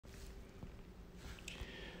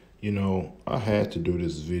I had to do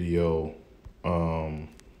this video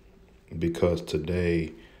because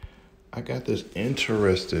today I got this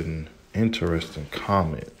interesting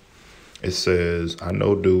comment. It says, I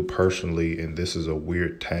know dude personally, and this is a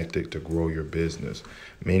weird tactic to grow your business.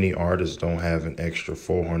 Many artists don't have an extra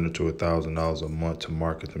 $400 to $1,000 a month to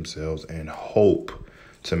market themselves and hope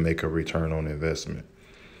to make a return on investment.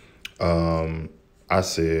 I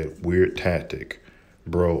said, weird tactic.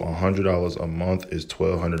 Bro, $100 a month is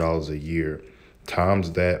 $1,200 a year.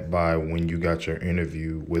 Times that by when you got your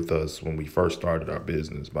interview with us when we first started our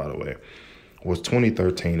business, by the way, was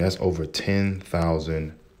 2013. That's over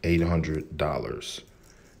 $10,800.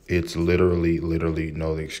 It's literally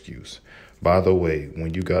no excuse. By the way,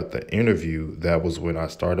 when you got the interview, that was when I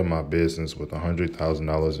started my business with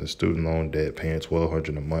 $100,000 in student loan debt, paying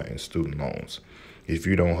 $1,200 a month in student loans. If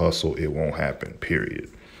you don't hustle, it won't happen, period.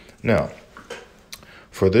 Now,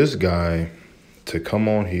 for this guy to come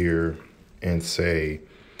on here and say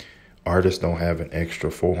artists don't have an extra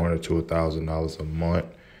 $400 to $1,000 a month,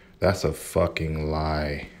 that's a fucking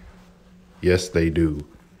lie. Yes, they do.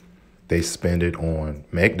 They spend it on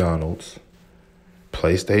McDonald's,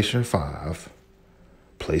 PlayStation 5,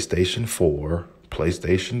 PlayStation 4,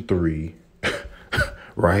 PlayStation 3,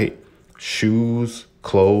 right? Shoes,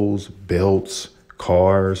 clothes, belts,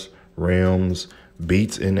 cars, rims,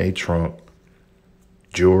 beats in a trunk,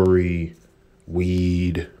 jewelry,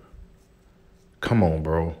 weed. Come on,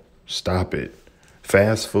 bro. Stop it.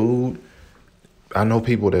 Fast food. I know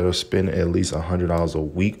people that are spending at least $100 a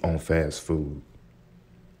week on fast food.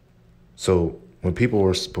 So when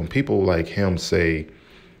people like him say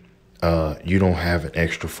you don't have an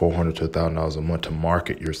extra $400 to $1,000 a month to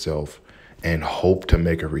market yourself and hope to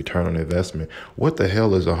make a return on investment, what the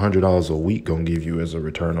hell is $100 a week gonna give you as a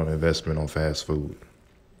return on investment on fast food?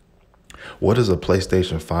 What is a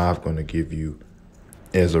PlayStation 5 going to give you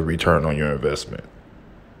as a return on your investment?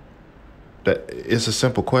 That it's a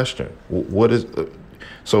simple question.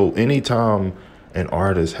 So anytime an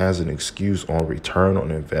artist has an excuse on return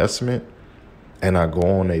on investment, and I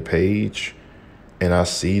go on their page and I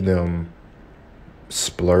see them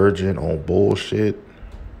splurging on bullshit,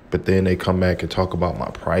 but then they come back and talk about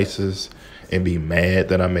my prices and be mad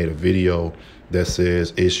that I made a video that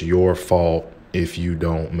says it's your fault if you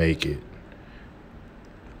don't make it.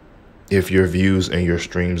 If your views and your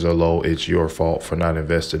streams are low, it's your fault for not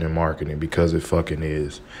investing in marketing, because it fucking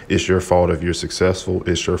is. It's your fault if you're successful.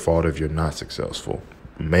 It's your fault if you're not successful.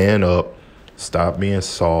 Man up. Stop being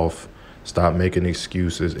soft. Stop making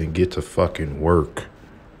excuses and get to fucking work.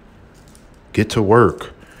 Get to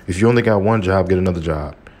work. If you only got one job, get another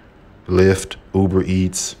job. Lyft, Uber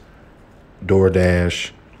Eats,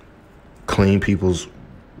 DoorDash, clean people's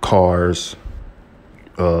cars,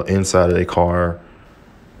 inside of their car.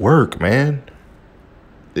 Work, man.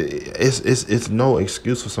 It's no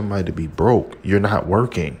excuse for somebody to be broke. You're not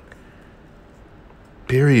working.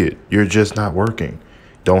 Period. You're just not working.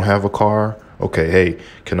 Don't have a car? Okay, hey,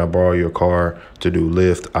 can I borrow your car to do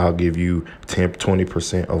Lyft? I'll give you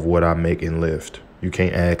 20% of what I make in Lyft. You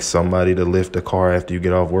can't ask somebody to lift a car after you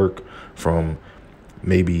get off work from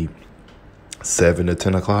maybe 7 to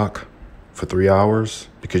 10 o'clock for 3 hours,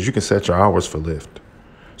 because you can set your hours for Lyft.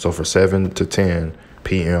 So for 7 to 10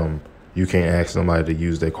 p.m., you can't ask somebody to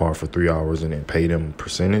use their car for 3 hours and then pay them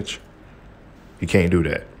percentage. You can't do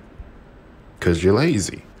that because you're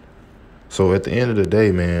lazy. So at the end of the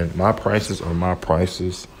day, man, my prices are my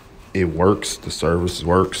prices. It works. The service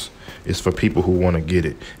works. It's for people who want to get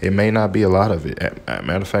it. It may not be a lot of it.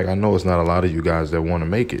 Matter of fact, I know it's not a lot of you guys that want to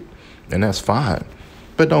make it, and that's fine.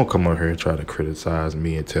 But don't come over here and try to criticize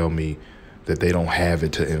me and tell me that they don't have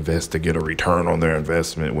it to invest to get a return on their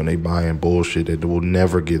investment when they buying bullshit that will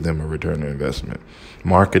never give them a return on investment.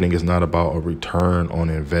 Marketing is not about a return on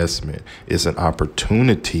investment. It's an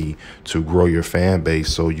opportunity to grow your fan base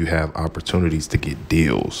so you have opportunities to get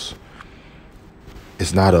deals.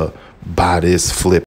 It's not a buy this, flip